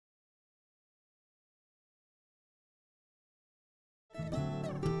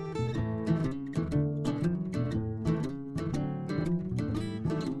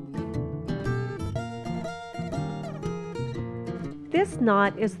This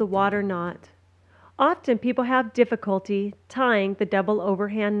knot is the water knot. Often people have difficulty tying the double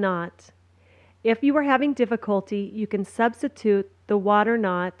overhand knot. If you are having difficulty, you can substitute the water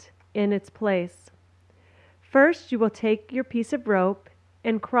knot in its place. First, you will take your piece of rope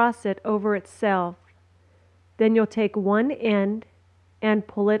and cross it over itself. Then you'll take one end and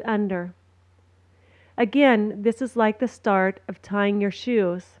pull it under. Again, this is like the start of tying your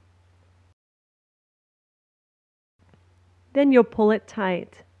shoes. Then you'll pull it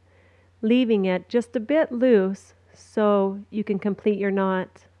tight, leaving it just a bit loose so you can complete your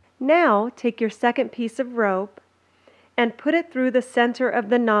knot. Now take your second piece of rope and put it through the center of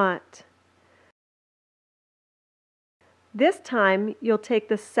the knot. This time you'll take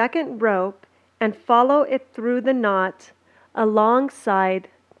the second rope and follow it through the knot alongside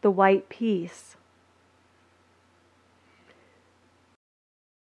the white piece.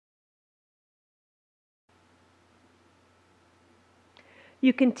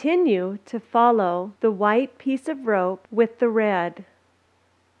 You continue to follow the white piece of rope with the red.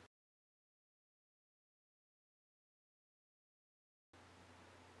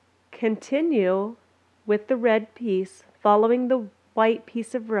 Continue with the red piece following the white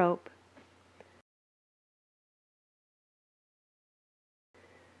piece of rope.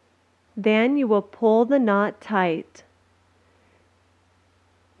 Then you will pull the knot tight.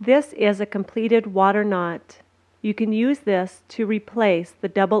 This is a completed water knot. You can use this to replace the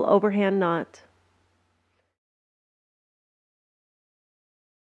double overhand knot.